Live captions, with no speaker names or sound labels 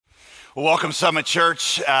Well, welcome, Summit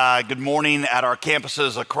Church. Good morning at our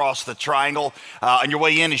campuses across the Triangle. On your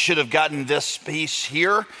way in, you should have gotten this piece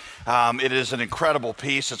here. It is an incredible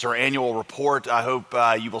piece. It's our annual report. I hope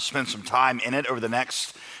you will spend some time in it over the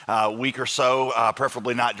next week or so,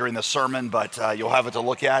 preferably not during the sermon, but you'll have it to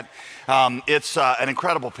look at. It's an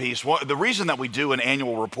incredible piece. The reason that we do an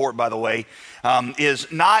annual report, by the way,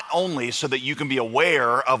 is not only so that you can be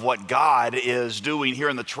aware of what God is doing here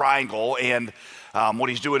in the Triangle and what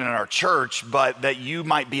he's doing in our church, but that you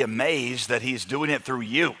might be amazed that he's doing it through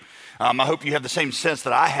you. I hope you have the same sense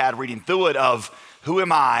that I had reading through it of who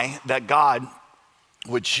am I that God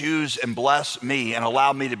would choose and bless me and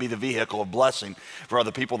allow me to be the vehicle of blessing for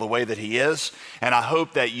other people the way that he is. And I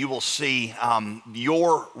hope that you will see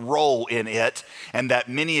your role in it, and that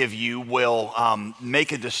many of you will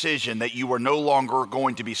make a decision that you are no longer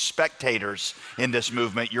going to be spectators in this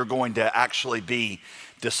movement. You're going to actually be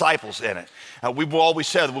disciples in it. We've always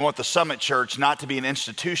said we want the Summit Church not to be an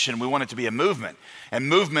institution. We want it to be a movement. And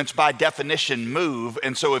movements by definition move.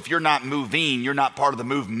 And so if you're not moving, you're not part of the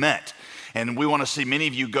movement. And we want to see many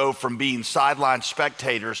of you go from being sideline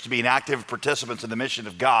spectators to being active participants in the mission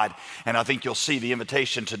of God. And I think you'll see the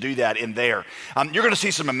invitation to do that in there. You're going to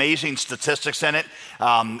see some amazing statistics in it.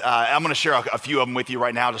 I'm going to share a few of them with you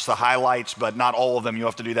right now, just the highlights, but not all of them. You'll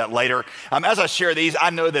have to do that later. As I share these, I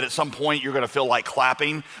know that at some point you're going to feel like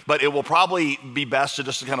clapping, but it will probably be best to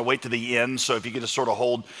just kind of wait to the end. So if you could just sort of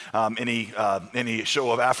hold any show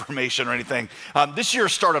of affirmation or anything. This year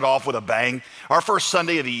started off with a bang. Our first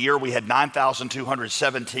Sunday of the year, we had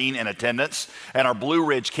 9,217 in attendance, and our Blue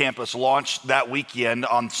Ridge campus launched that weekend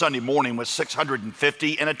on Sunday morning with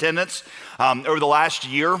 650 in attendance. Over the last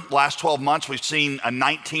 12 months, we've seen a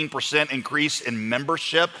 19% increase in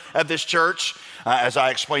membership at this church. As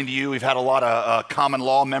I explained to you, we've had a lot of common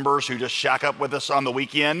law members who just shack up with us on the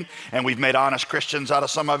weekend, and we've made honest Christians out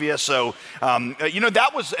of some of you. So,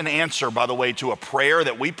 that was an answer, by the way, to a prayer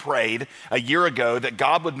that we prayed a year ago, that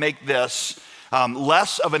God would make this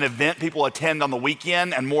less of an event people attend on the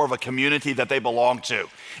weekend and more of a community that they belong to.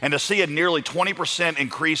 And to see a nearly 20%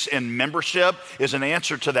 increase in membership is an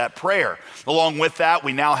answer to that prayer. Along with that,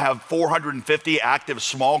 we now have 450 active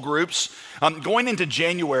small groups. Going into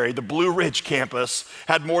January, the Blue Ridge campus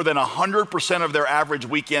had more than 100% of their average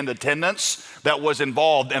weekend attendance that was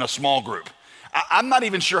involved in a small group. I'm not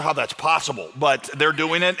even sure how that's possible, but they're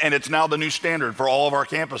doing it, and it's now the new standard for all of our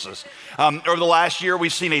campuses. Over the last year,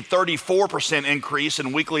 we've seen a 34% increase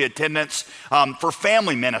in weekly attendance for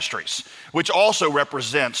family ministries, which also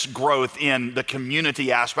represents growth in the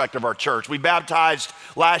community aspect of our church. We baptized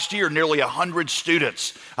last year nearly 100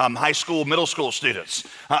 students, high school, middle school students.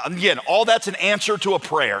 Again, all that's an answer to a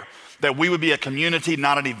prayer that we would be a community,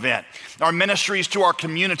 not an event. Our ministries to our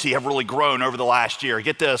community have really grown over the last year.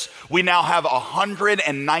 Get this, we now have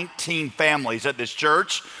 119 families at this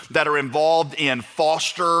church that are involved in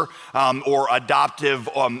foster or adoptive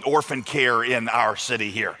orphan care in our city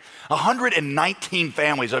here. 119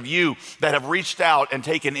 families of you that have reached out and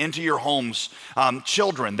taken into your homes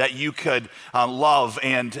children that you could love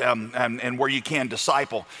and where you can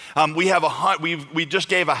disciple. We just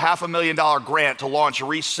gave a $500,000 grant to launch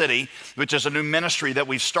Reese City, which is a new ministry that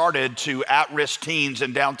we've started to at-risk teens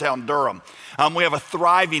in downtown Durham. We have a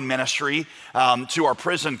thriving ministry to our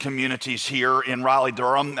prison communities here in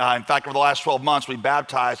Raleigh-Durham. In fact, over the last 12 months, we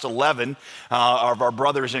baptized 11 of our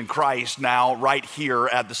brothers in Christ now right here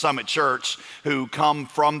at the Summit Church who come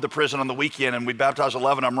from the prison on the weekend, and we baptized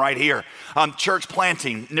 11 of them right here. Church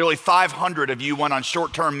planting, nearly 500 of you went on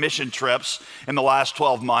short-term mission trips in the last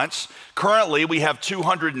 12 months. Currently, we have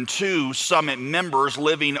 202 Summit members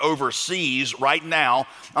living overseas right now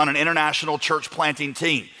on an international church planting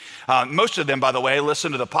team. Most of them, by the way,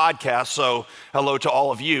 listen to the podcast, so hello to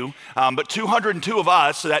all of you. But 202 of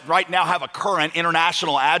us that right now have a current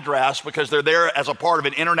international address because they're there as a part of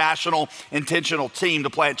an international intentional team to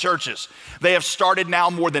plant churches. They have started now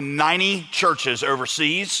more than 90 churches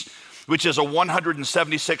overseas, which is a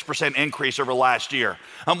 176% increase over last year.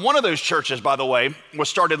 One of those churches, by the way, was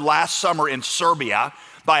started last summer in Serbia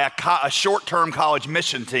by a short-term college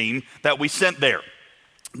mission team that we sent there.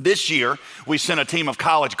 This year, we sent a team of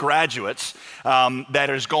college graduates that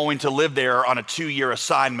is going to live there on a 2-year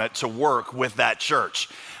assignment to work with that church.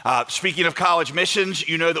 Speaking of college missions,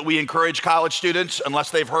 you know that we encourage college students, unless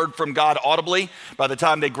they've heard from God audibly, by the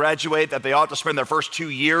time they graduate, that they ought to spend their first 2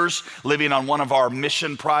 years living on one of our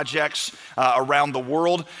mission projects around the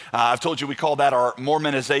world. I've told you we call that our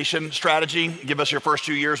Mormonization strategy. Give us your first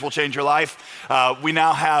 2 years, we'll change your life. We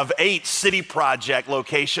now have 8 city project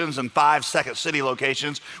locations and 5 second city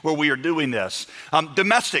locations where we are doing this.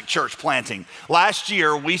 Domestic church planting. Last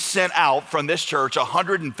year, we sent out from this church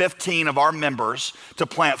 115 of our members to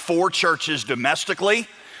plant 4 churches domestically,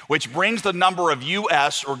 which brings the number of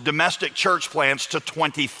U.S. or domestic church plants to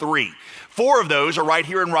 23. 4 of those are right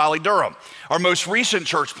here in Raleigh-Durham. Our most recent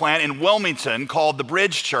church plant in Wilmington, called the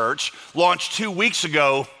Bridge Church, launched 2 weeks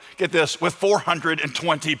ago, get this, with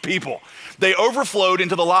 420 people. They overflowed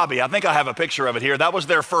into the lobby. I think I have a picture of it here. That was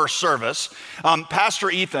their first service. Pastor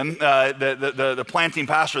Ethan, the planting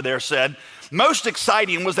pastor there, said, most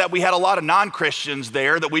exciting was that we had a lot of non-Christians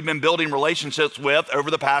there that we've been building relationships with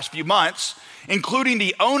over the past few months, including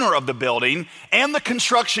the owner of the building and the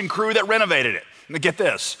construction crew that renovated it. Now get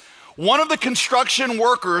this. One of the construction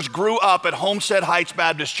workers grew up at Homestead Heights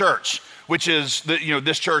Baptist Church, which is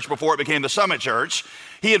this church before it became the Summit Church.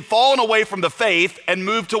 He had fallen away from the faith and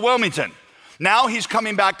moved to Wilmington. Now he's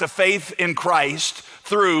coming back to faith in Christ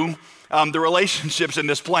through the relationships in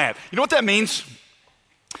this plant. You know what that means?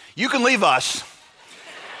 You can leave us,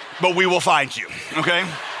 but we will find you, okay?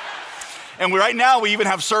 And right now we even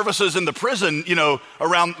have services in the prison,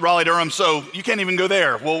 around Raleigh-Durham, so you can't even go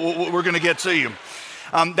there. We're gonna get to you.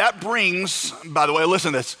 That brings, by the way,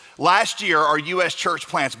 listen to this. Last year, our U.S. church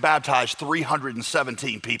plants baptized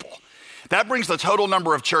 317 people. That brings the total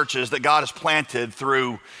number of churches that God has planted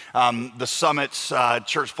through the Summit's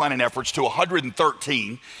church planting efforts to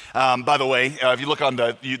 113. By the way, if you look on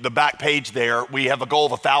the back page there, we have a goal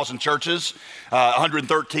of 1,000 churches.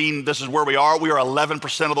 113, this is where we are. We are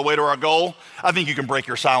 11% of the way to our goal. I think you can break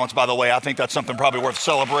your silence, by the way. I think that's something probably worth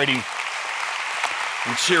celebrating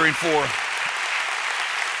and cheering for.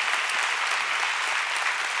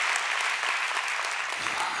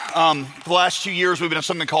 For the last 2 years, we've been in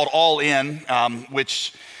something called All In,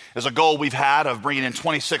 which is a goal we've had of bringing in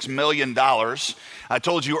 $26 million. I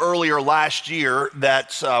told you earlier last year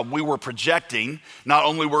that we were projecting, not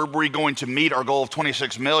only were we going to meet our goal of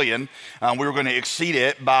 $26 million, we were going to exceed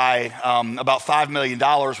it by about $5 million.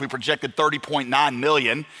 We projected $30.9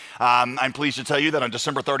 million. I'm pleased to tell you that on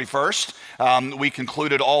December 31st, we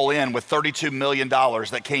concluded All In with $32 million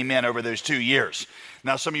that came in over those 2 years.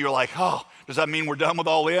 Now, some of you are like, oh, does that mean we're done with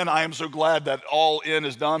All In? I am so glad that All In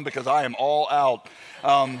is done because I am all out.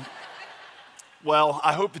 Well,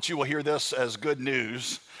 I hope that you will hear this as good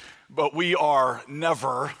news, but we are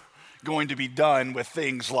never going to be done with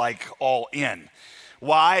things like All In.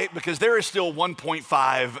 Why? Because there is still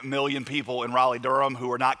 1.5 million people in Raleigh-Durham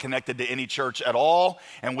who are not connected to any church at all,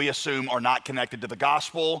 and we assume are not connected to the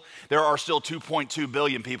gospel. There are still 2.2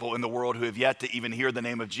 billion people in the world who have yet to even hear the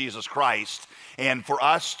name of Jesus Christ. And for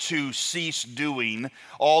us to cease doing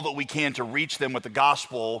all that we can to reach them with the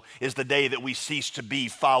gospel is the day that we cease to be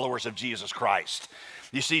followers of Jesus Christ.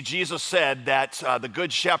 You see, Jesus said that the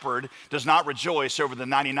good shepherd does not rejoice over the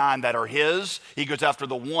 99 that are his. He goes after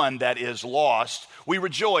the one that is lost. We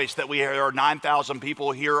rejoice that there are 9,000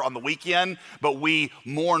 people here on the weekend, but we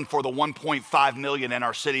mourn for the 1.5 million in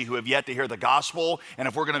our city who have yet to hear the gospel. And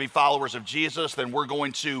if we're going to be followers of Jesus, then we're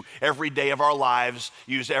going to, every day of our lives,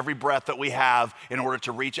 use every breath that we have in order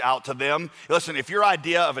to reach out to them. Listen, if your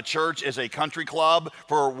idea of a church is a country club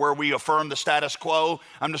for where we affirm the status quo,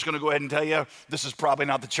 I'm just going to go ahead and tell you, this is probably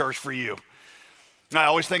not the church for you. I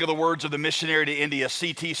always think of the words of the missionary to India,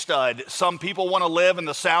 C.T. Studd. Some people want to live in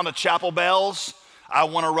the sound of chapel bells. I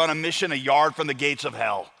want to run a mission a yard from the gates of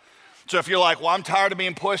hell. So if you're like, well, I'm tired of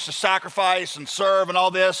being pushed to sacrifice and serve and all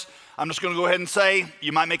this, I'm just going to go ahead and say,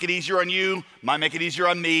 you might make it easier on you, might make it easier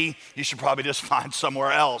on me. You should probably just find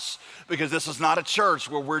somewhere else, because this is not a church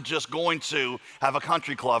where we're just going to have a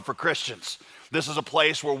country club for Christians. This is a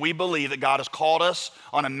place where we believe that God has called us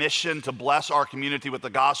on a mission to bless our community with the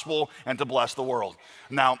gospel and to bless the world.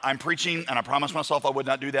 Now, I'm preaching, and I promised myself I would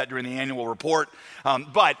not do that during the annual report.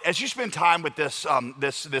 But as you spend time with this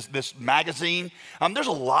magazine, there's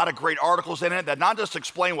a lot of great articles in it that not just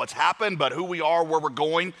explain what's happened, but who we are, where we're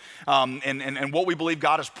going, and what we believe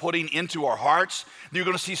God is putting into our hearts. You're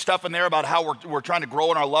going to see stuff in there about how we're trying to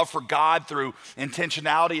grow in our love for God through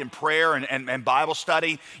intentionality and prayer and Bible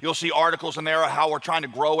study. You'll see articles in there of how we're trying to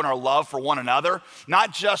grow in our love for one another,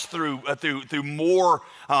 not just through more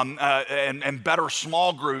and better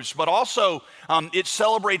small groups, but also it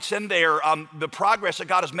celebrates in there the progress that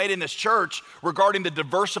God has made in this church regarding the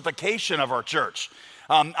diversification of our church.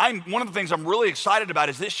 One of the things I'm really excited about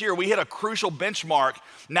is this year we hit a crucial benchmark.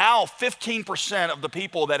 Now 15% of the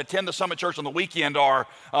people that attend the Summit Church on the weekend are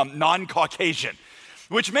non-Caucasian.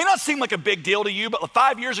 which may not seem like a big deal to you, but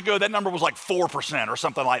 5 years ago, that number was like 4% or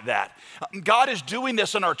something like that. God is doing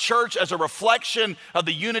this in our church as a reflection of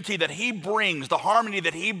the unity that he brings, the harmony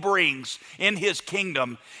that he brings in his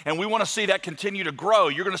kingdom, and we want to see that continue to grow.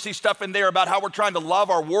 You're going to see stuff in there about how we're trying to love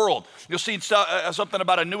our world. You'll see something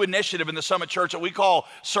about a new initiative in the Summit Church that we call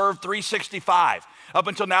Serve 365. Up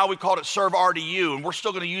until now, we've called it Serve RDU, and we're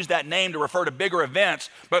still going to use that name to refer to bigger events,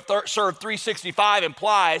 but Serve 365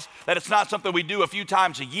 implies that it's not something we do a few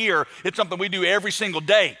times a year, it's something we do every single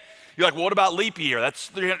day. You're like, well, what about leap year?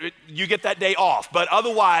 You get that day off. But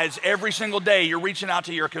otherwise, every single day, you're reaching out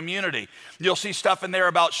to your community. You'll see stuff in there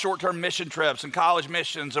about short-term mission trips and college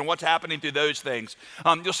missions and what's happening through those things.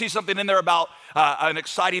 You'll see something in there about an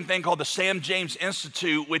exciting thing called the Sam James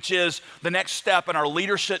Institute, which is the next step in our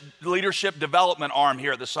leadership development arm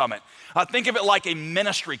here at the Summit. Think of it like a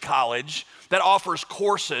ministry college that offers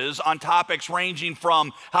courses on topics ranging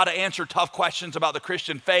from how to answer tough questions about the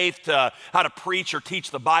Christian faith to how to preach or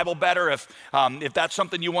teach the Bible better, if that's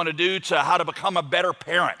something you want to do, to how to become a better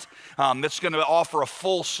parent. That's going to offer a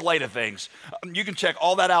full slate of things. You can check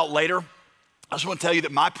all that out later. I just want to tell you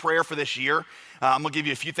that my prayer for this year, I'm going to give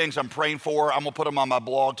you a few things I'm praying for. I'm going to put them on my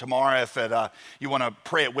blog tomorrow if you want to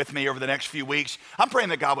pray it with me over the next few weeks. I'm praying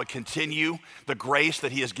that God would continue the grace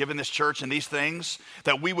that he has given this church in these things,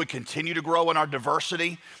 that we would continue to grow in our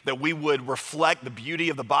diversity, that we would reflect the beauty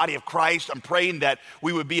of the body of Christ. I'm praying that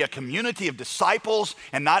we would be a community of disciples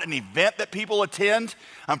and not an event that people attend.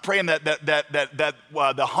 I'm praying that the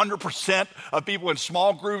 100% of people in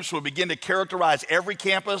small groups will begin to characterize every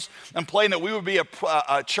campus. I'm praying that we would be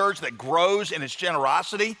a church that grows in its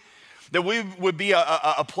generosity, that we would be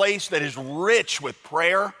a place that is rich with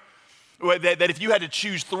prayer, that if you had to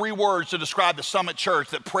choose 3 words to describe the Summit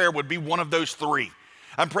Church, that prayer would be one of those 3.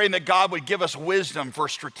 I'm praying that God would give us wisdom for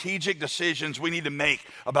strategic decisions we need to make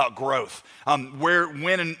about growth, where,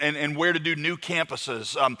 when, and where to do new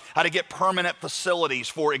campuses, how to get permanent facilities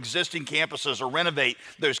for existing campuses or renovate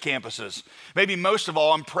those campuses. Maybe most of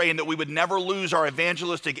all, I'm praying that we would never lose our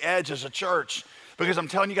evangelistic edge as a church, because I'm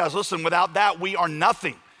telling you guys, listen, without that, we are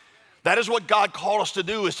nothing. That is what God called us to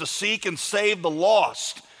do, is to seek and save the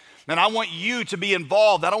lost. And I want you to be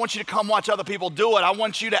involved. I don't want you to come watch other people do it. I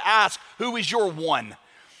want you to ask, who is your one?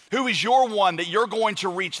 Who is your one that you're going to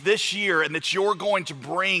reach this year and that you're going to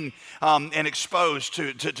bring and expose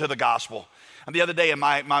to the gospel? And the other day in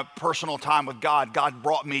my personal time with God, God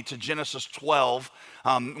brought me to Genesis 12,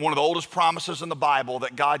 one of the oldest promises in the Bible,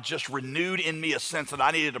 that God just renewed in me a sense that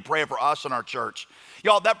I needed to pray for us and our church.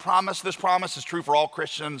 Y'all, this promise is true for all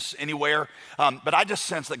Christians anywhere, but I just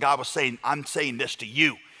sense that God was saying, I'm saying this to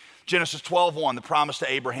you. Genesis 12:1, the promise to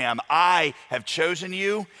Abraham, I have chosen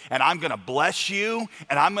you, and I'm going to bless you,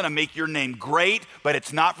 and I'm going to make your name great, but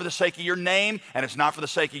it's not for the sake of your name, and it's not for the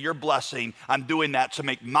sake of your blessing. I'm doing that to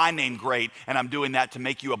make my name great, and I'm doing that to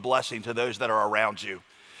make you a blessing to those that are around you.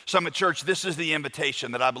 Summit Church, this is the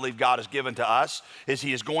invitation that I believe God has given to us, is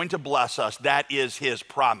he is going to bless us. That is his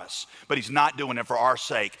promise. But he's not doing it for our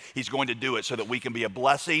sake. He's going to do it so that we can be a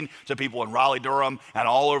blessing to people in Raleigh-Durham and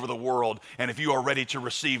all over the world. And if you are ready to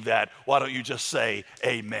receive that, why don't you just say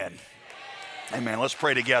amen? Amen. Let's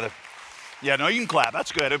pray together. Yeah, no, you can clap.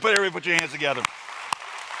 That's good. Everybody put your hands together.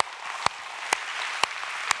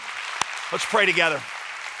 Let's pray together.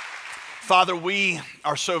 Father, we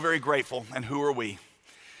are so very grateful, and who are we?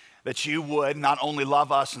 That you would not only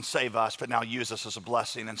love us and save us, but now use us as a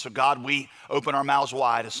blessing. And so, God, we open our mouths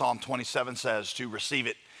wide, as Psalm 27 says, to receive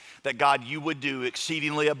it. That, God, you would do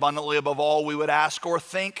exceedingly abundantly above all we would ask or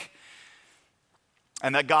think.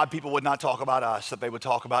 And that, God, people would not talk about us, that they would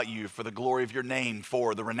talk about you for the glory of your name,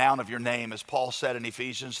 for the renown of your name, as Paul said in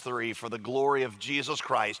Ephesians 3, for the glory of Jesus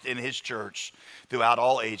Christ in his church throughout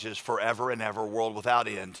all ages, forever and ever, world without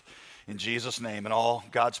end. In Jesus' name, and all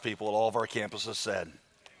God's people at all of our campuses said,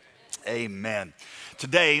 amen.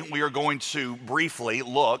 Today, we are going to briefly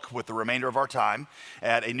look, with the remainder of our time,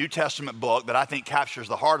 at a New Testament book that I think captures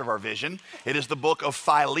the heart of our vision. It is the book of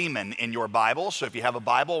Philemon in your Bible. So if you have a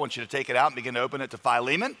Bible, I want you to take it out and begin to open it to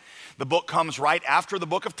Philemon. The book comes right after the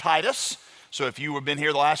book of Titus. So if you have been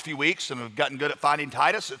here the last few weeks and have gotten good at finding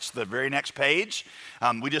Titus, it's the very next page.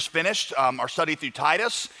 We just finished our study through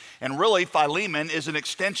Titus, and really Philemon is an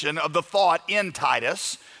extension of the thought in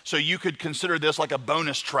Titus. So you could consider this like a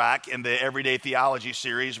bonus track in the Everyday Theology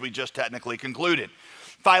series we just technically concluded.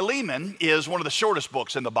 Philemon is one of the shortest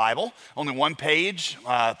books in the Bible, only one page,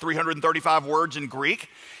 335 words in Greek.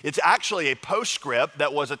 It's actually a postscript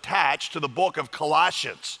that was attached to the book of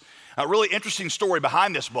Colossians. A really interesting story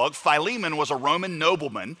behind this book. Philemon was a Roman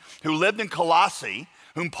nobleman who lived in Colossae,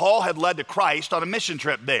 whom Paul had led to Christ on a mission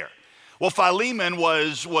trip there. Well, Philemon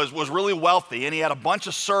was really wealthy, and he had a bunch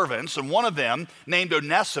of servants, and one of them, named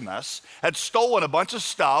Onesimus, had stolen a bunch of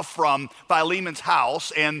stuff from Philemon's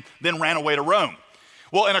house and then ran away to Rome.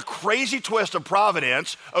 Well, in a crazy twist of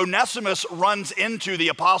providence, Onesimus runs into the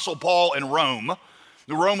Apostle Paul in Rome.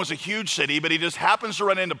 Rome was a huge city, but he just happens to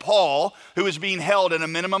run into Paul, who is being held in a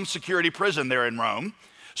minimum security prison there in Rome.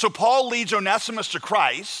 So Paul leads Onesimus to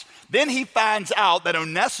Christ. Then he finds out that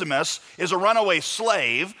Onesimus is a runaway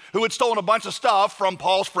slave who had stolen a bunch of stuff from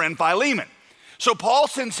Paul's friend Philemon. So Paul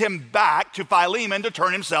sends him back to Philemon to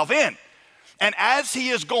turn himself in. And as he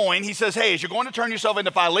is going, he says, hey, as you're going to turn yourself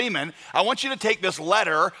into Philemon, I want you to take this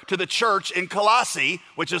letter to the church in Colossae,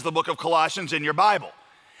 which is the book of Colossians in your Bible.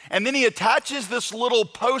 And then he attaches this little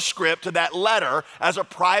postscript to that letter as a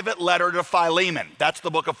private letter to Philemon. That's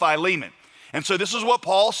the book of Philemon. And so this is what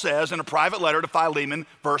Paul says in a private letter to Philemon,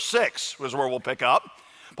 verse 6, is where we'll pick up.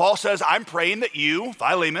 Paul says, I'm praying that you,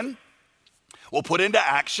 Philemon, will put into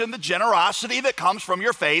action the generosity that comes from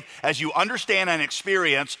your faith as you understand and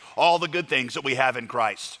experience all the good things that we have in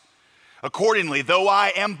Christ. Accordingly, though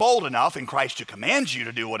I am bold enough in Christ to command you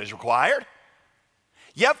to do what is required,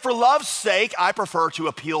 yet for love's sake, I prefer to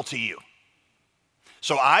appeal to you.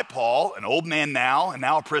 So I, Paul, an old man now, and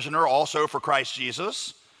now a prisoner also for Christ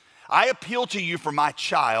Jesus, I appeal to you for my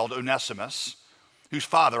child, Onesimus, whose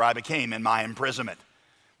father I became in my imprisonment.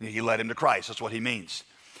 He led him to Christ, that's what he means.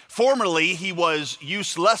 Formerly, he was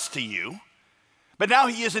useless to you, but now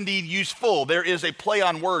he is indeed useful. There is a play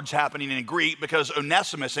on words happening in Greek because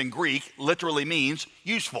Onesimus in Greek literally means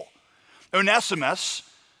useful. Onesimus,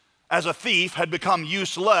 as a thief, had become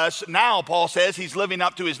useless. Now, Paul says, he's living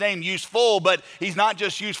up to his name, useful, but he's not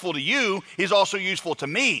just useful to you, he's also useful to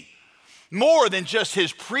me. More than just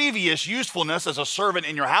his previous usefulness as a servant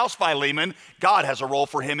in your house, Philemon, God has a role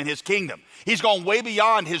for him in his kingdom. He's gone way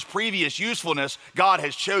beyond his previous usefulness. God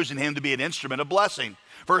has chosen him to be an instrument of blessing.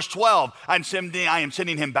 Verse 12, I am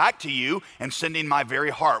sending him back to you and sending my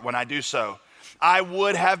very heart when I do so. I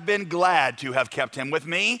would have been glad to have kept him with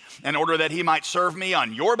me in order that he might serve me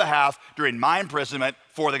on your behalf during my imprisonment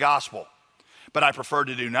for the gospel. But I prefer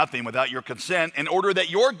to do nothing without your consent in order that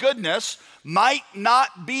your goodness might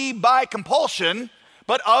not be by compulsion,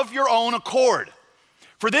 but of your own accord.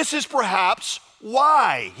 For this is perhaps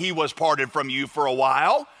why he was parted from you for a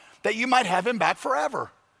while, that you might have him back forever.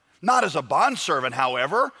 Not as a bondservant,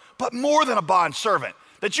 however, but more than a bondservant,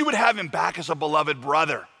 that you would have him back as a beloved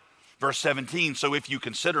brother. Verse 17, so if you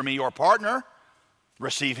consider me your partner,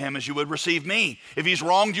 receive him as you would receive me. If he's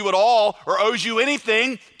wronged you at all or owes you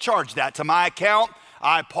anything, charge that to my account.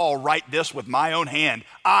 I, Paul, write this with my own hand.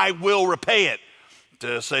 I will repay it.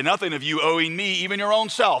 To say nothing of you owing me even your own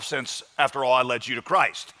self, since after all I led you to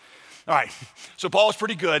Christ. All right, so Paul is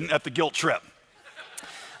pretty good at the guilt trip.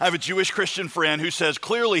 I have a Jewish Christian friend who says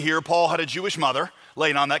clearly here Paul had a Jewish mother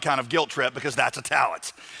laying on that kind of guilt trip because that's a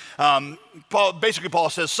talent. Paul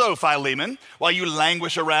says, so Philemon, while you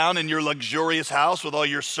languish around in your luxurious house with all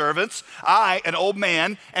your servants, I, an old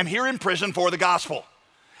man, am here in prison for the gospel.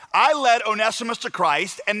 I led Onesimus to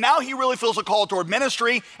Christ, and now he really feels a call toward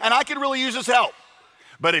ministry, and I could really use his help.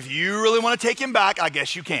 But if you really want to take him back, I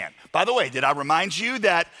guess you can. By the way, did I remind you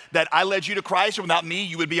that I led you to Christ, and without me,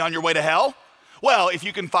 you would be on your way to hell? Well, if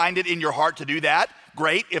you can find it in your heart to do that,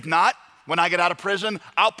 great. If not, when I get out of prison,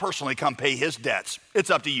 I'll personally come pay his debts.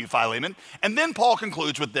 It's up to you, Philemon. And then Paul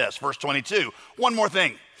concludes with this, verse 22. One more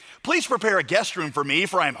thing. Please prepare a guest room for me,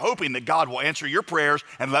 for I am hoping that God will answer your prayers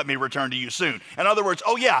and let me return to you soon. In other words,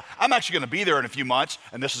 oh yeah, I'm actually going to be there in a few months,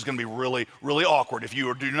 and this is going to be really, really awkward if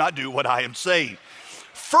you do not do what I am saying.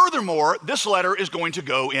 Furthermore, this letter is going to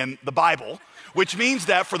go in the Bible, which means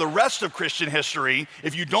that for the rest of Christian history,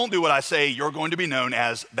 if you don't do what I say, you're going to be known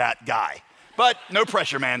as that guy. But no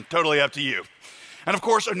pressure, man, totally up to you. And of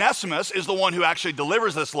course, Onesimus is the one who actually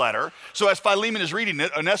delivers this letter. So as Philemon is reading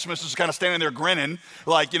it, Onesimus is kind of standing there grinning,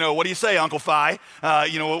 like, what do you say, Uncle Phi?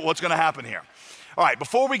 What's going to happen here? All right,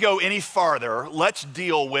 before we go any farther, let's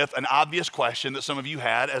deal with an obvious question that some of you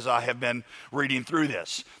had as I have been reading through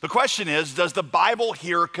this. The question is, does the Bible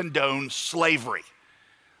here condone slavery?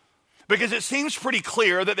 Because it seems pretty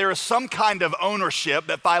clear that there is some kind of ownership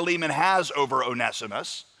that Philemon has over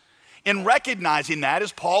Onesimus. In recognizing that,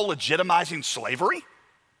 is Paul legitimizing slavery?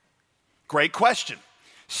 Great question.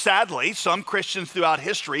 Sadly, some Christians throughout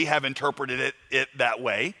history have interpreted it that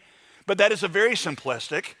way, but that is a very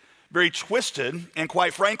simplistic, very twisted, and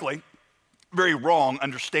quite frankly, very wrong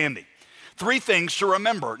understanding. Three things to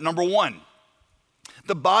remember. Number one,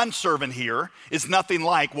 the bondservant here is nothing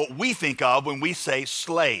like what we think of when we say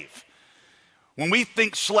slave. When we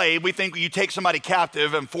think slave, we think you take somebody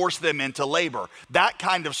captive and force them into labor. That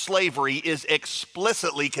kind of slavery is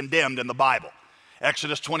explicitly condemned in the Bible.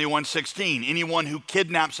 Exodus 21:16, anyone who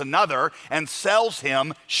kidnaps another and sells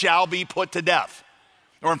him shall be put to death.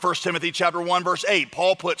 Or in 1 Timothy chapter 1, verse 8,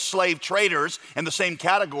 Paul puts slave traders in the same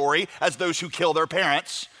category as those who kill their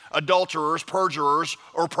parents, adulterers, perjurers,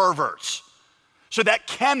 or perverts. So that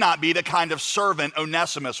cannot be the kind of servant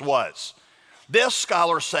Onesimus was. This,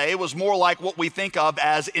 scholars say, was more like what we think of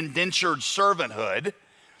as indentured servanthood,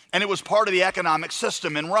 and it was part of the economic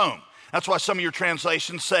system in Rome. That's why some of your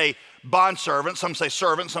translations say bondservant, some say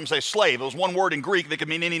servant, some say slave. It was one word in Greek that could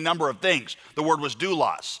mean any number of things. The word was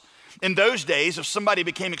doulos. In those days, if somebody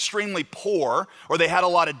became extremely poor, or they had a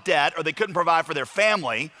lot of debt, or they couldn't provide for their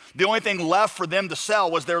family, the only thing left for them to sell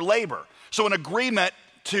was their labor. So an agreement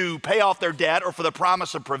to pay off their debt or for the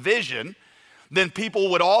promise of provision, then people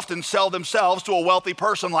would often sell themselves to a wealthy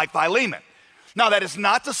person like Philemon. Now, that is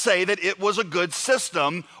not to say that it was a good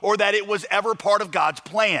system or that it was ever part of God's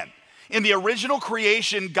plan. In the original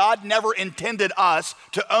creation, God never intended us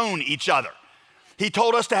to own each other. He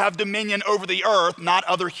told us to have dominion over the earth, not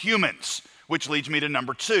other humans, which leads me to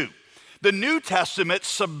number 2. The New Testament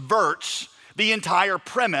subverts the entire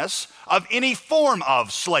premise of any form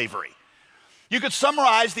of slavery. You could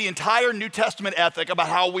summarize the entire New Testament ethic about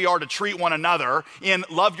how we are to treat one another in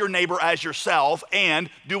love your neighbor as yourself and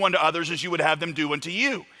do unto others as you would have them do unto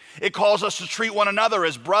you. It calls us to treat one another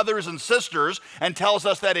as brothers and sisters and tells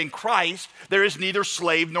us that in Christ there is neither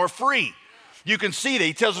slave nor free. You can see that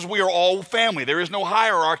he tells us we are all family. There is no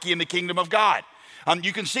hierarchy in the kingdom of God.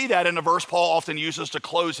 You can see that in a verse Paul often uses to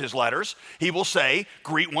close his letters. He will say,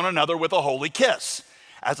 greet one another with a holy kiss.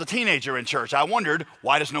 As a teenager in church, I wondered,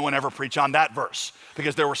 why does no one ever preach on that verse?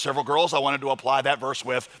 Because there were several girls I wanted to apply that verse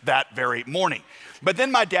with that very morning. But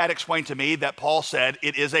then my dad explained to me that Paul said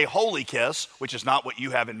it is a holy kiss, which is not what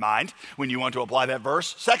you have in mind when you want to apply that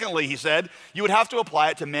verse. Secondly, he said, you would have to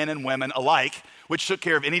apply it to men and women alike, which took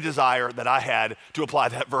care of any desire that I had to apply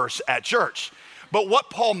that verse at church. But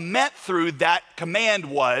what Paul meant through that command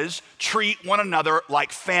was treat one another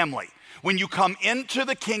like family. When you come into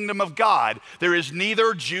the kingdom of God, there is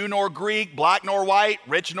neither Jew nor Greek, black nor white,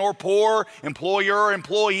 rich nor poor, employer,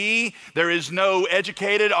 employee. There is no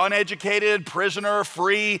educated, uneducated, prisoner,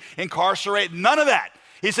 free, incarcerated, none of that.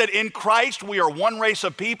 He said, in Christ, we are one race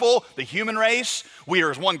of people, the human race. We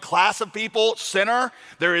are one class of people, sinner.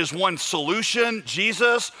 There is one solution,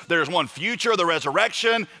 Jesus. There is one future, the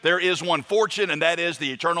resurrection. There is one fortune, and that is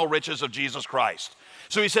the eternal riches of Jesus Christ.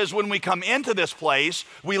 So he says, when we come into this place,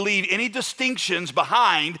 we leave any distinctions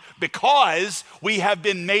behind because we have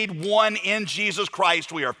been made one in Jesus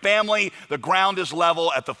Christ. We are family. The ground is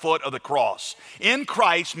level at the foot of the cross. In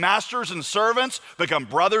Christ, masters and servants become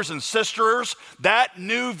brothers and sisters. That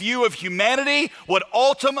new view of humanity would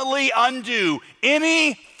ultimately undo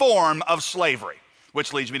any form of slavery,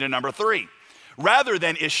 which leads me to number 3. Rather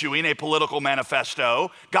than issuing a political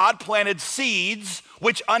manifesto, God planted seeds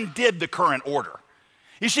which undid the current order.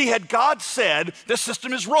 You see, had God said, this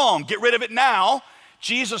system is wrong, get rid of it now,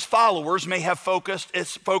 Jesus' followers may have focused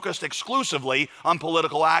exclusively on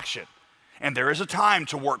political action. And there is a time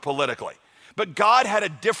to work politically. But God had a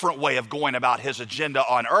different way of going about his agenda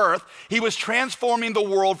on earth. He was transforming the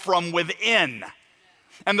world from within.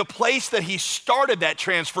 And the place that he started that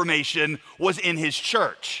transformation was in his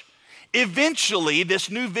church. Eventually,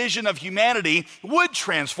 this new vision of humanity would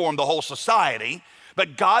transform the whole society,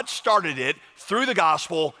 but God started it through the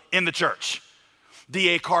gospel in the church.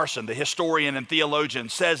 D.A. Carson, the historian and theologian,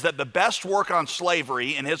 says that the best work on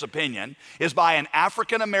slavery, in his opinion, is by an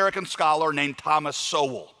African-American scholar named Thomas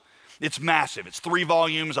Sowell. It's massive. It's 3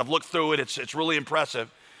 volumes. I've looked through it. It's really impressive.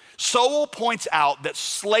 Sowell points out that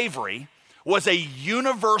slavery was a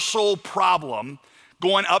universal problem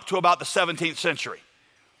going up to about the 17th century.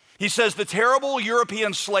 He says the terrible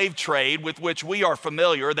European slave trade with which we are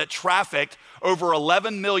familiar that trafficked over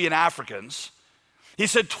 11 million Africans, he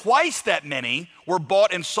said twice that many were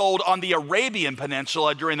bought and sold on the Arabian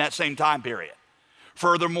Peninsula during that same time period.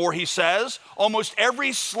 Furthermore, he says, almost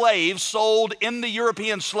every slave sold in the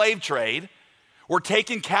European slave trade were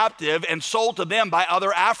taken captive and sold to them by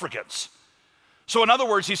other Africans. So in other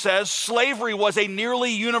words, he says, slavery was a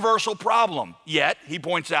nearly universal problem. Yet, he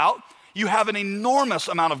points out, you have an enormous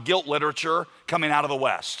amount of guilt literature coming out of the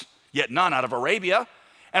West, yet none out of Arabia.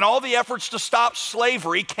 And all the efforts to stop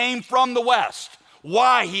slavery came from the West.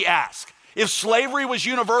 Why, he asked? If slavery was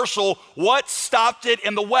universal, what stopped it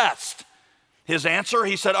in the West? His answer,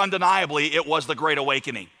 he said, undeniably, it was the Great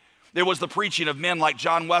Awakening. It was the preaching of men like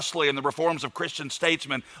John Wesley and the reforms of Christian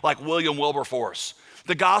statesmen like William Wilberforce.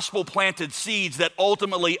 The gospel planted seeds that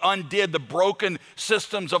ultimately undid the broken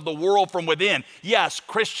systems of the world from within. Yes,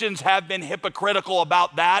 Christians have been hypocritical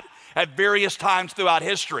about that at various times throughout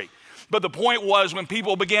history. But the point was, when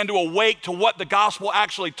people began to awake to what the gospel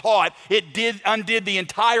actually taught, it undid the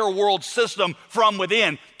entire world system from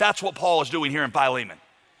within. That's what Paul is doing here in Philemon.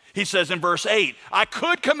 He says in verse 8, I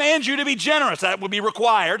could command you to be generous. That would be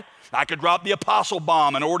required. I could drop the apostle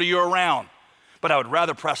bomb and order you around. But I would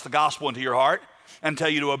rather press the gospel into your heart and tell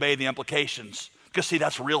you to obey the implications. Because see,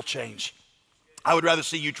 that's real change. I would rather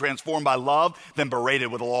see you transformed by love than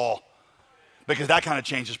berated with law. Because that kind of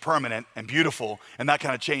change is permanent and beautiful, and that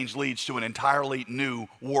kind of change leads to an entirely new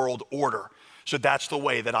world order. So that's the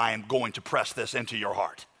way that I am going to press this into your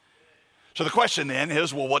heart. So the question then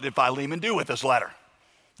is, well, what did Philemon do with this letter?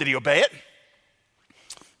 Did he obey it?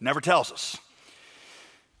 Never tells us.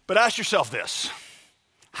 But ask yourself this: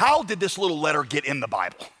 how did this little letter get in the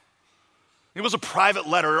Bible? It was a private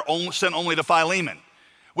letter sent only to Philemon,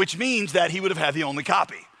 which means that he would have had the only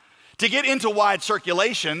copy. To get into wide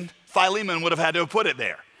circulation, Philemon would have had to have put it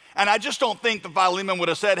there. And I just don't think that Philemon would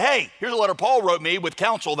have said, hey, here's a letter Paul wrote me with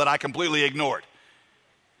counsel that I completely ignored.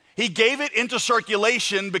 He gave it into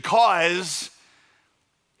circulation because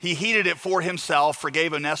he heeded it for himself,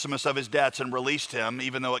 forgave Onesimus of his debts, and released him,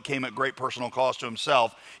 even though it came at great personal cost to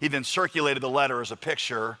himself. He then circulated the letter as a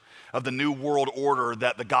picture of the new world order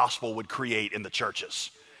that the gospel would create in the churches.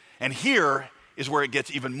 And here is where it gets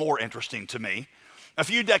even more interesting to me. A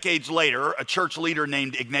few decades later, a church leader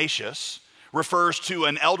named Ignatius refers to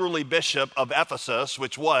an elderly bishop of Ephesus,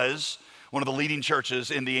 which was one of the leading churches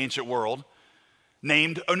in the ancient world,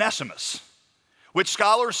 named Onesimus, which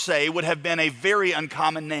scholars say would have been a very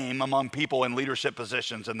uncommon name among people in leadership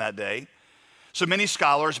positions in that day. So many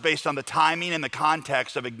scholars, based on the timing and the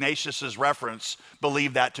context of Ignatius's reference,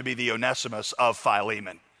 believe that to be the Onesimus of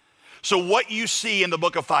Philemon. So what you see in the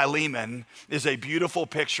book of Philemon is a beautiful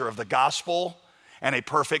picture of the gospel and a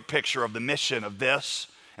perfect picture of the mission of this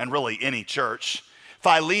and really any church.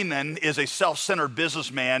 Philemon is a self-centered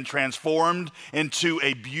businessman transformed into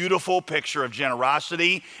a beautiful picture of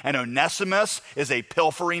generosity, and Onesimus is a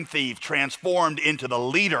pilfering thief transformed into the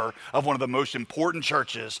leader of one of the most important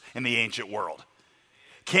churches in the ancient world.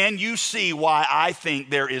 Can you see why I think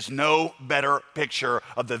there is no better picture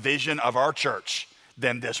of the vision of our church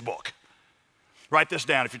than this book? Write this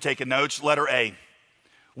down if you're taking notes. Letter A.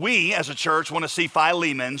 We, as a church, want to see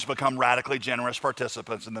Philemons become radically generous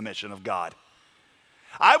participants in the mission of God.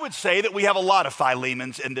 I would say that we have a lot of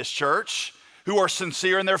Philemons in this church who are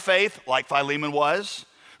sincere in their faith, like Philemon was,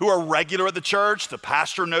 who are regular at the church. The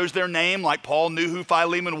pastor knows their name, like Paul knew who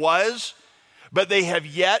Philemon was, but they have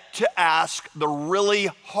yet to ask the really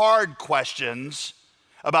hard questions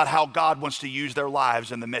about how God wants to use their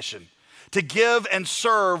lives in the mission, to give and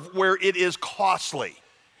serve where it is costly.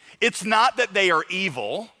 It's not that they are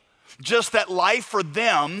evil, just that life for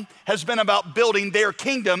them has been about building their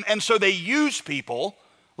kingdom, and so they use people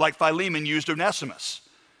like Philemon used Onesimus.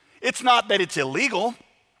 It's not that it's illegal,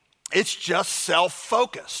 it's just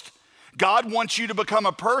self-focused. God wants you to become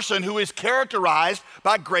a person who is characterized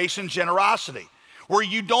by grace and generosity, where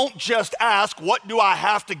you don't just ask, what do I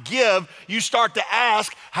have to give? You start to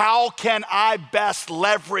ask, how can I best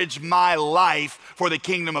leverage my life for the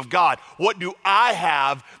kingdom of God? What do I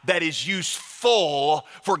have that is useful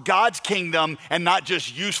for God's kingdom and not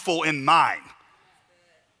just useful in mine?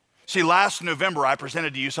 See, last November, I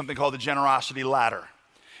presented to you something called the Generosity Ladder.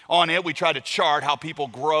 On it, we try to chart how people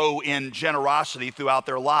grow in generosity throughout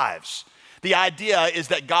their lives. The idea is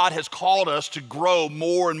that God has called us to grow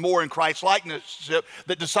more and more in Christ's likeness.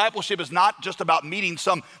 That discipleship is not just about meeting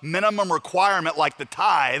some minimum requirement like the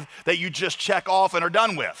tithe that you just check off and are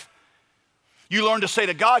done with. You learn to say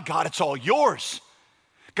to God, God, it's all yours.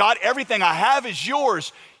 God, everything I have is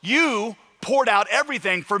yours. You poured out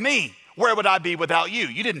everything for me. Where would I be without you?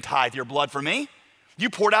 You didn't tithe your blood for me. You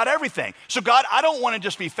poured out everything. So God, I don't want to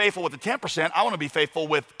just be faithful with the 10%. I want to be faithful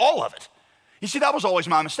with all of it. You see, that was always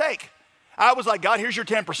my mistake. I was like, God, here's your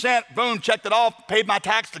 10%. Boom, checked it off, paid my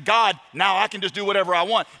tax to God. Now I can just do whatever I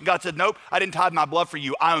want. And God said, nope, I didn't tithe my blood for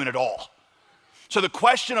you. I own it all. So the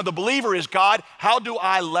question of the believer is, God, how do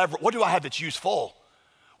I leverage? What do I have that's useful?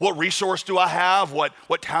 What resource do I have? What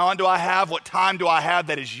talent do I have? What time do I have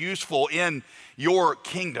that is useful in your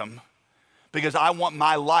kingdom? Because I want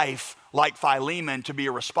my life, like Philemon, to be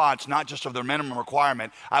a response, not just of the minimum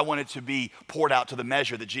requirement. I want it to be poured out to the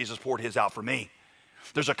measure that Jesus poured his out for me.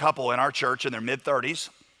 There's a couple in our church in their mid-30s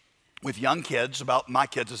with young kids, about my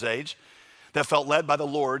kids' age, that felt led by the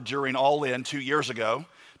Lord during All In 2 years ago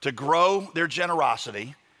to grow their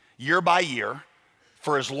generosity, year by year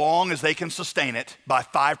for as long as they can sustain it by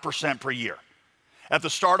 5% per year. At the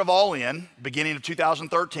start of All In, beginning of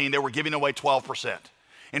 2013, they were giving away 12%.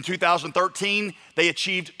 In 2013, they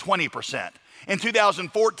achieved 20%. In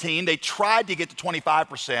 2014, they tried to get to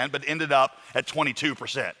 25%, but ended up at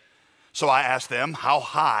 22%. So I asked them, how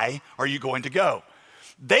high are you going to go?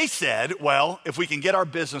 They said, well, if we can get our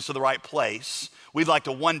business to the right place, we'd like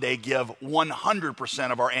to one day give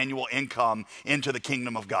 100% of our annual income into the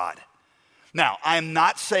kingdom of God. Now, I'm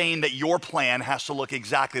not saying that your plan has to look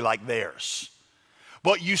exactly like theirs,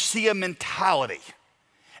 but you see a mentality.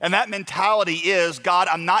 And that mentality is, God,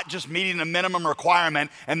 I'm not just meeting a minimum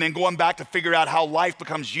requirement and then going back to figure out how life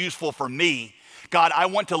becomes useful for me. God, I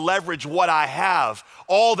want to leverage what I have,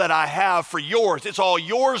 all that I have for yours. It's all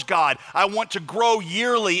yours, God. I want to grow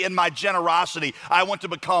yearly in my generosity. I want to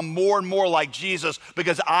become more and more like Jesus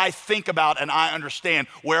because I think about and I understand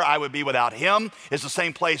where I would be without him. It's the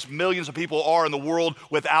same place millions of people are in the world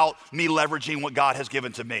without me leveraging what God has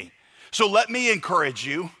given to me. So let me encourage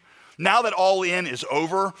you, now that All In is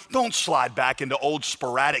over, don't slide back into old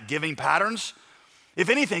sporadic giving patterns. If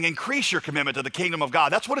anything, increase your commitment to the kingdom of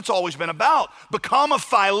God. That's what it's always been about. Become a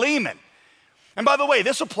Philemon. And by the way,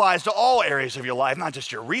 this applies to all areas of your life, not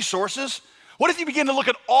just your resources. What if you begin to look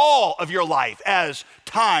at all of your life as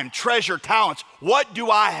time, treasure, talents? What do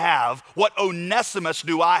I have? What Onesimus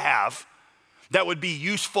do I have that would be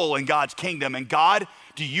useful in God's kingdom? And God,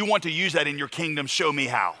 do you want to use that in your kingdom? Show me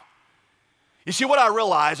how. You see, what I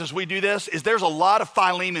realize as we do this is there's a lot of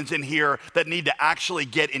Philemons in here that need to actually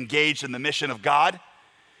get engaged in the mission of God.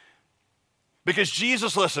 Because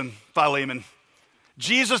Jesus, listen, Philemon,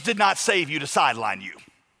 Jesus did not save you to sideline you.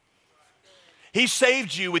 He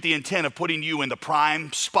saved you with the intent of putting you in the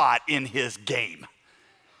prime spot in his game.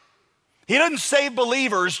 He doesn't save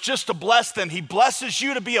believers just to bless them. He blesses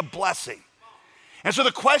you to be a blessing. And so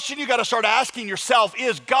the question you got to start asking yourself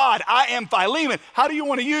is, God, I am Philemon. How do you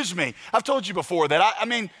want to use me? I've told you before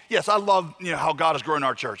that, yes, I love how God has grown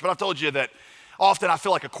our church, but I've told you that often I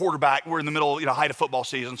feel like a quarterback. We're in the middle, height of football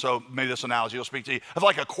season, so maybe this analogy will speak to you. I feel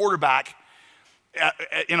like a quarterback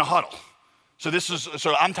in a huddle.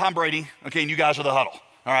 So I'm Tom Brady, okay, and you guys are the huddle,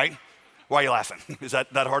 all right? Why are you laughing? Is that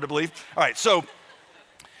hard to believe? All right, so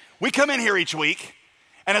we come in here each week,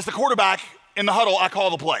 and as the quarterback in the huddle, I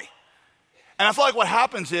call the play. And I feel like what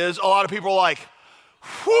happens is a lot of people are like,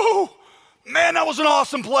 whoo, man, that was an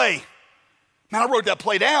awesome play. Man, I wrote that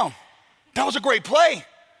play down. That was a great play. And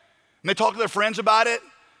they talk to their friends about it,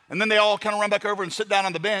 and then they all kind of run back over and sit down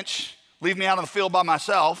on the bench, leave me out on the field by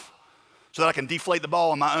myself so that I can deflate the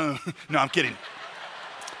ball on my own. No, I'm kidding.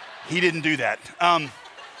 He didn't do that. And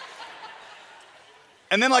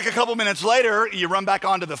then like a couple minutes later, you run back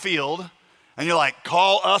onto the field, and you're like,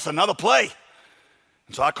 call us another play.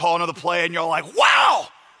 And so I call another play, and you're like, wow,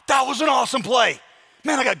 that was an awesome play.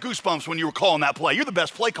 Man, I got goosebumps when you were calling that play. You're the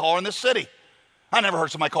best play caller in this city. I never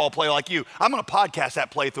heard somebody call a play like you. I'm going to podcast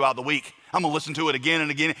that play throughout the week. I'm going to listen to it again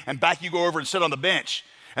and again, and back you go over and sit on the bench.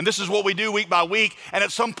 And this is what we do week by week. And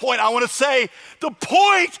at some point, I want to say, the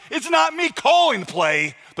point is not me calling the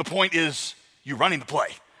play. The point is you running the play.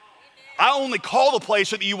 I only call the play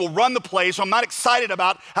so that you will run the play. So I'm not excited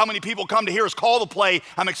about how many people come to hear us call the play.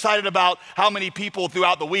 I'm excited about how many people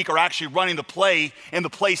throughout the week are actually running the play in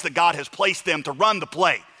the place that God has placed them to run the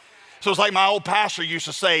play. So it's like my old pastor used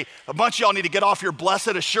to say, a bunch of y'all need to get off your blessed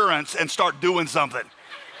assurance and start doing something.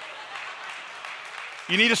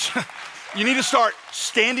 You need to start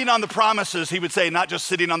standing on the promises, he would say, not just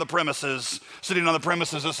sitting on the premises. Sitting on the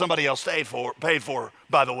premises that somebody else paid for,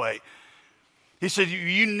 by the way. He said,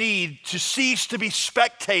 you need to cease to be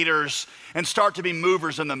spectators and start to be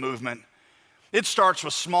movers in the movement. It starts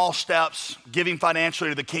with small steps, giving financially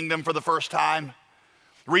to the kingdom for the first time,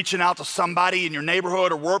 reaching out to somebody in your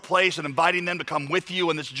neighborhood or workplace and inviting them to come with you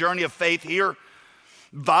in this journey of faith here,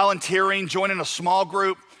 volunteering, joining a small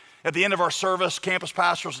group. At the end of our service, campus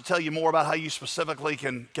pastors will tell you more about how you specifically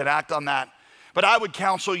can act on that. But I would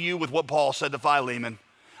counsel you with what Paul said to Philemon.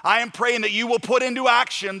 I am praying that you will put into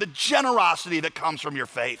action the generosity that comes from your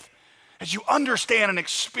faith. As you understand and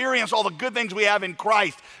experience all the good things we have in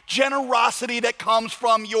Christ, generosity that comes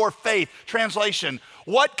from your faith. Translation,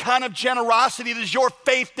 what kind of generosity does your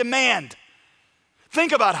faith demand?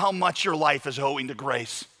 Think about how much your life is owing to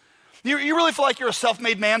grace. You really feel like you're a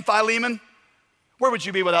self-made man, Philemon? Where would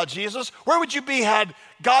you be without Jesus? Where would you be had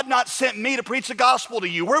God not sent me to preach the gospel to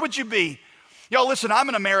you? Where would you be? Y'all, listen, I'm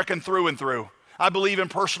an American through and through. I believe in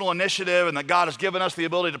personal initiative and that God has given us the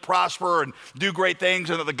ability to prosper and do great things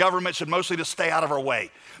and that the government should mostly just stay out of our way.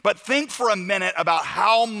 But think for a minute about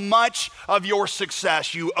how much of your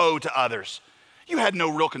success you owe to others. You had no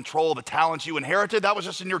real control of the talents you inherited. That was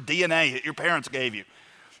just in your DNA that your parents gave you.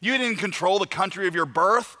 You didn't control the country of your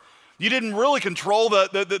birth. You didn't really control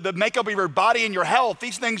the makeup of your body and your health.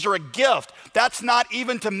 These things are a gift. That's not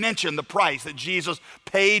even to mention the price that Jesus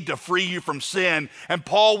paid to free you from sin. And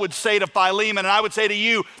Paul would say to Philemon, and I would say to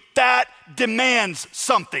you, that demands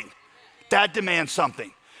something. That demands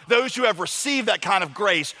something. Those who have received that kind of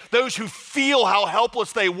grace, those who feel how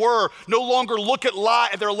helpless they were, no longer look at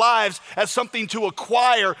their lives as something to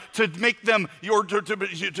acquire, to make them, or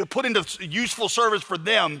to put into useful service for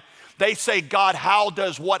them. They say, God, how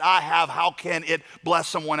does what I have, how can it bless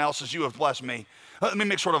someone else as you have blessed me? Let me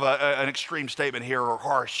make sort of an extreme statement here, or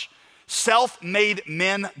harsh. Self-made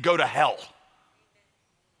men go to hell.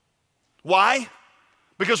 Why?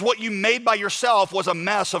 Because what you made by yourself was a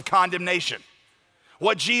mess of condemnation.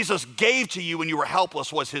 What Jesus gave to you when you were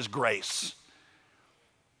helpless was his grace.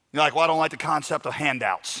 You're like, well, I don't like the concept of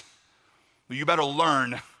handouts. Well, you better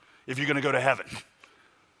learn if you're gonna go to heaven.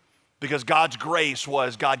 Because God's grace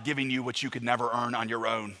was God giving you what you could never earn on your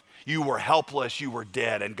own. You were helpless, you were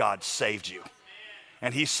dead, and God saved you.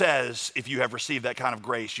 And he says, if you have received that kind of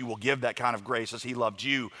grace, you will give that kind of grace as he loved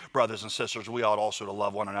you, brothers and sisters. We ought also to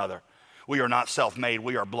love one another. We are not self-made,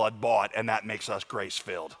 we are blood-bought, and that makes us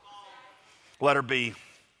grace-filled. Letter B,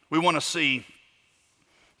 we want to see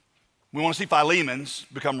Philemons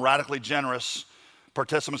become radically generous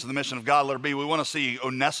participants in the mission of God. Letter B, we want to see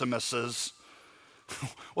Onesimuses.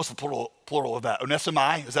 What's the plural of that?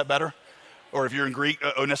 Onesimai, is that better? Or if you're in Greek,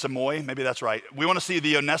 onesimoi, maybe that's right. We want to see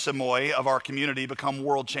the onesimoi of our community become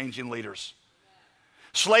world-changing leaders.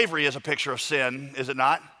 Slavery is a picture of sin, is it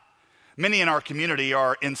not? Many in our community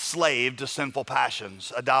are enslaved to sinful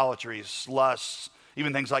passions, idolatries, lusts,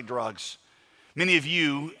 even things like drugs. Many of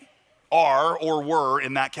you are or were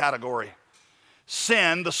in that category.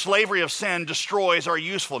 Sin, the slavery of sin, destroys our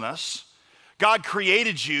usefulness. God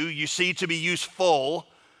created you, you see, to be useful,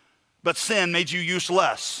 but sin made you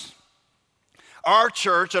useless. At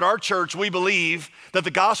our church, we believe that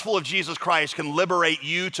the gospel of Jesus Christ can liberate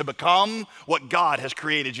you to become what God has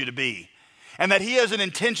created you to be. And that he has an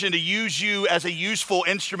intention to use you as a useful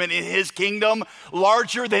instrument in his kingdom,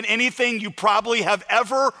 larger than anything you probably have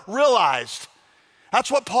ever realized. That's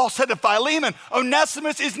what Paul said to Philemon.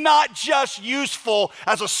 Onesimus is not just useful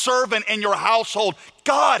as a servant in your household.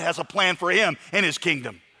 God has a plan for him in his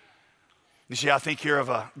kingdom. You see, I think here of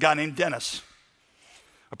a guy named Dennis,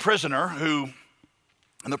 a prisoner who,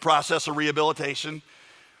 in the process of rehabilitation,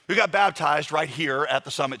 who got baptized right here at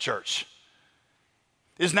the Summit Church,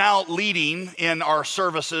 is now leading in our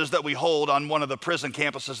services that we hold on one of the prison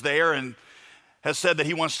campuses there, and has said that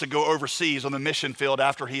he wants to go overseas on the mission field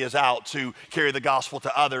after he is out to carry the gospel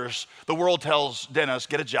to others. The world tells Dennis,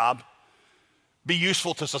 get a job, be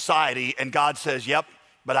useful to society, and God says, yep,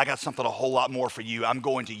 but I got something a whole lot more for you. I'm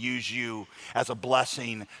going to use you as a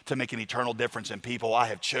blessing to make an eternal difference in people. I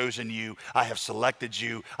have chosen you. I have selected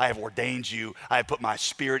you. I have ordained you. I have put my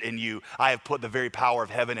spirit in you. I have put the very power of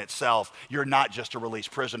heaven itself. You're not just a released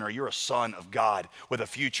prisoner. You're a son of God with a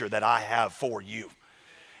future that I have for you.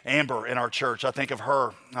 Amber in our church, I think of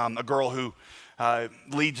her, a girl who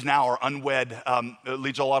leads now our unwed,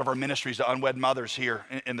 leads a lot of our ministries to unwed mothers here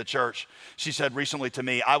in the church. She said recently to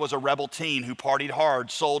me, I was a rebel teen who partied hard,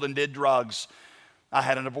 sold and did drugs. I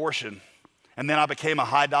had an abortion, and then I became a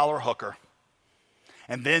high-dollar hooker.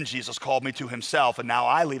 And then Jesus called me to himself, and now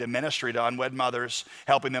I lead a ministry to unwed mothers,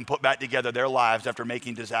 helping them put back together their lives after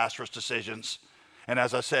making disastrous decisions. And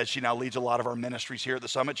as I said, she now leads a lot of our ministries here at the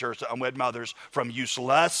Summit Church to unwed mothers from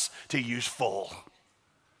useless to useful.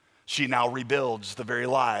 She now rebuilds the very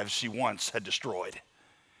lives she once had destroyed.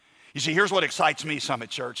 You see, here's what excites me,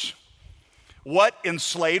 Summit Church. What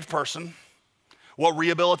enslaved person, what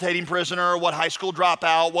rehabilitating prisoner, what high school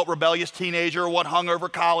dropout, what rebellious teenager, what hungover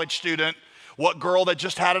college student, what girl that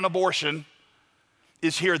just had an abortion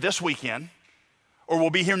is here this weekend or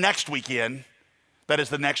will be here next weekend that is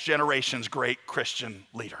the next generation's great Christian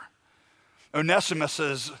leader. Onesimus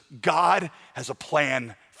says, God has a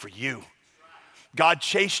plan for you. God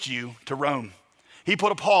chased you to Rome. He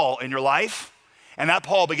put a Paul in your life, and that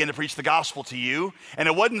Paul began to preach the gospel to you. And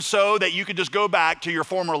it wasn't so that you could just go back to your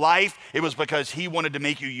former life. It was because he wanted to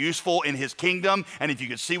make you useful in his kingdom. And if you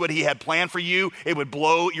could see what he had planned for you, it would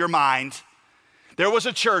blow your mind. There was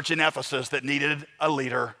a church in Ephesus that needed a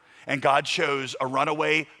leader, and God chose a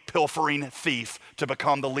runaway, pilfering thief to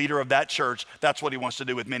become the leader of that church. That's what he wants to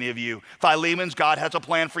do with many of you. Philemons, God has a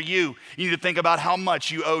plan for you. You need to think about how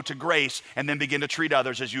much you owe to grace and then begin to treat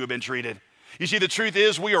others as you have been treated. You see, the truth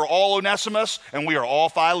is we are all Onesimus and we are all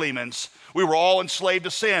Philemons. We were all enslaved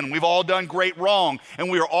to sin. We've all done great wrong, and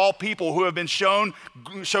we are all people who have been shown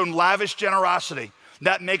lavish generosity.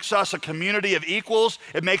 That makes us a community of equals.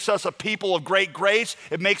 It makes us a people of great grace.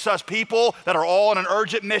 It makes us people that are all on an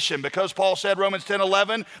urgent mission, because Paul said, Romans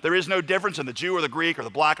 10:11, there is no difference in the Jew or the Greek or the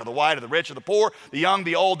black or the white or the rich or the poor, the young,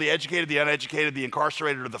 the old, the educated, the uneducated, the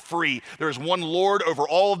incarcerated or the free. There is one Lord over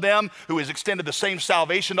all of them, who has extended the same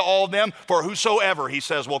salvation to all of them. For whosoever, he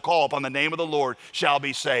says, will call upon the name of the Lord shall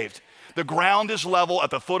be saved. The ground is level at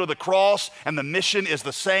the foot of the cross, and the mission is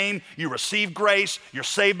the same. You receive grace, you're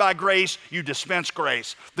saved by grace, you dispense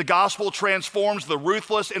grace. The gospel transforms the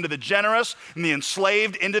ruthless into the generous and the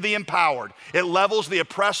enslaved into the empowered. It levels the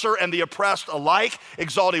oppressor and the oppressed alike,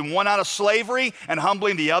 exalting one out of slavery and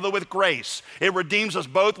humbling the other with grace. It redeems us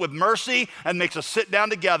both with mercy and makes us sit down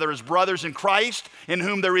together as brothers in Christ, in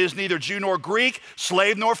whom there is neither Jew nor Greek,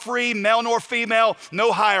 slave nor free, male nor female,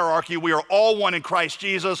 no hierarchy. We are all one in Christ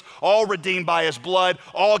Jesus, all redeemed by his blood,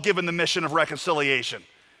 all given the mission of reconciliation.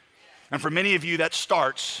 And for many of you, that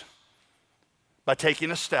starts by taking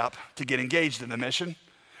a step to get engaged in the mission.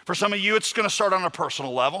 For some of you, it's going to start on a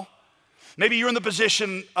personal level. Maybe you're in the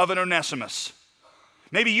position of an Onesimus.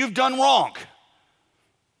 Maybe you've done wrong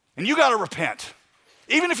and you got to repent,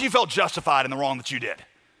 even if you felt justified in the wrong that you did.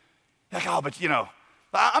 Like, oh, but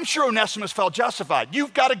I'm sure Onesimus felt justified.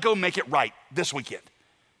 You've got to go make it right this weekend.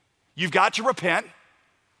 You've got to repent.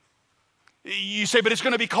 You say, but it's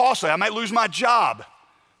going to be costly. I might lose my job.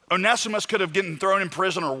 Onesimus could have gotten thrown in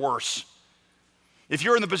prison or worse. If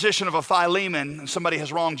you're in the position of a Philemon and somebody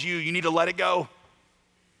has wronged you, you need to let it go.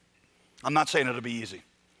 I'm not saying it'll be easy.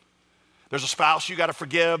 There's a spouse you got to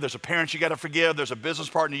forgive. There's a parent you got to forgive. There's a business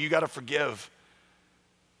partner you got to forgive.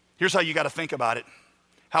 Here's how you got to think about it.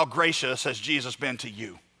 How gracious has Jesus been to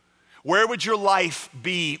you? Where would your life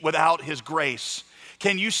be without his grace?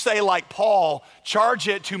 Can you say like Paul, charge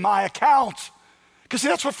it to my account? Because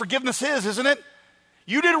that's what forgiveness is, isn't it?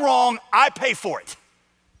 You did wrong, I pay for it.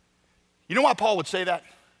 You know why Paul would say that?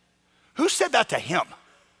 Who said that to him?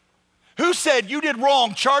 Who said, you did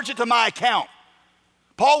wrong, charge it to my account?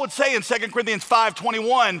 Paul would say in 2 Corinthians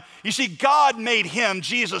 5:21, you see, God made him,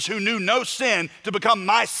 Jesus, who knew no sin, to become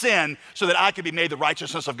my sin so that I could be made the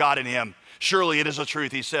righteousness of God in him. Surely it is the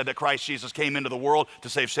truth, he said, that Christ Jesus came into the world to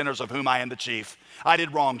save sinners, of whom I am the chief. I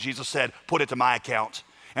did wrong, Jesus said, put it to my account.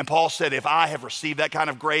 And Paul said, if I have received that kind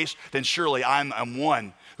of grace, then surely I'm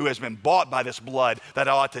one who has been bought by this blood, that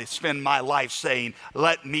I ought to spend my life saying,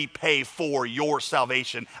 let me pay for your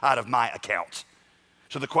salvation out of my account.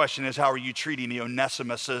 So the question is, how are you treating the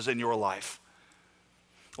Onesimuses in your life?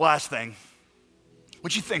 Last thing,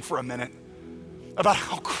 would you think for a minute about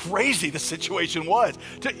how crazy the situation was?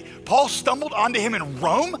 Paul stumbled onto him in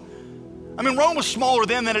Rome. I mean, Rome was smaller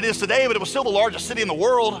then than it is today, but it was still the largest city in the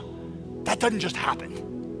world. That doesn't just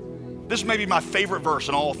happen. This may be my favorite verse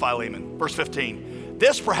in all of Philemon, verse 15.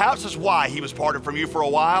 This perhaps is why he was parted from you for a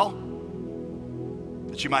while,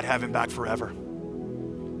 that you might have him back forever.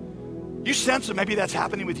 You sense that maybe that's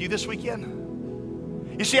happening with you this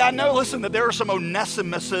weekend? You see, I know, listen, that there are some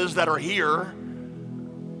Onesimuses that are here,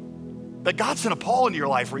 that God sent a Paul into your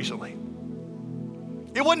life recently.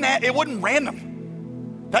 It wasn't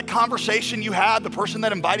random. That conversation you had, the person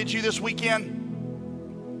that invited you this weekend,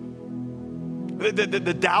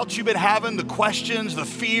 the doubts you've been having, the questions, the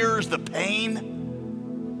fears, the pain,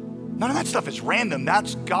 none of that stuff is random.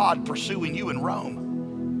 That's God pursuing you in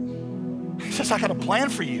Rome. He says, I got a plan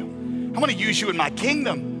for you. I want to use you in my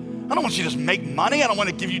kingdom. I don't want you to just make money. I don't want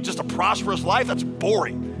to give you just a prosperous life. That's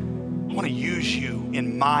boring. I want to use you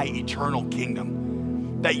in my eternal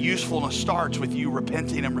kingdom. That usefulness starts with you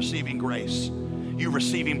repenting and receiving grace, you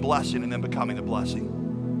receiving blessing and then becoming a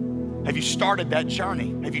blessing. Have you started that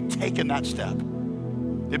journey? Have you taken that step?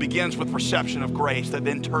 It begins with reception of grace that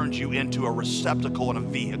then turns you into a receptacle and a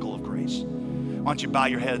vehicle of grace. Why don't you bow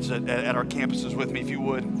your heads at our campuses with me, if you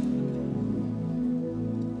would.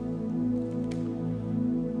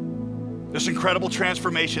 This incredible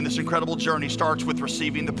transformation, this incredible journey starts with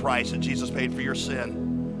receiving the price that Jesus paid for your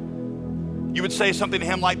sin. You would say something to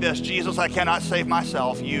him like this: Jesus, I cannot save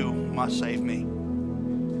myself. You must save me.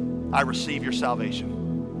 I receive your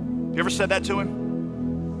salvation. You ever said that to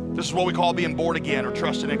him? This is what we call being born again or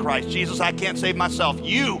trusting in Christ. Jesus, I can't save myself.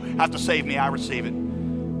 You have to save me. I receive it.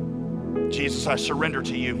 Jesus, I surrender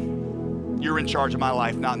to you. You're in charge of my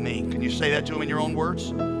life, not me. Can you say that to him in your own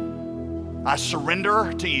words? I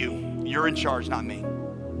surrender to you. You're in charge, not me.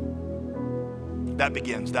 That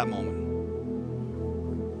begins that moment.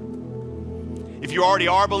 If you already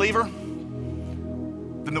are a believer,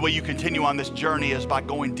 then the way you continue on this journey is by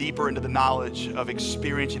going deeper into the knowledge of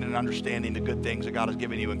experiencing and understanding the good things that God has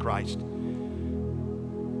given you in Christ.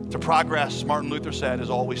 To progress, Martin Luther said, is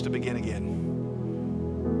always to begin again.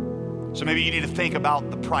 So maybe you need to think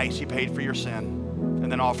about the price he paid for your sin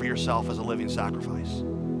and then offer yourself as a living sacrifice.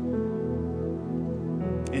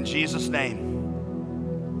 In Jesus' name,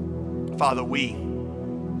 Father, we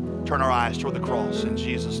turn our eyes toward the cross in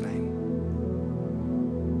Jesus' name.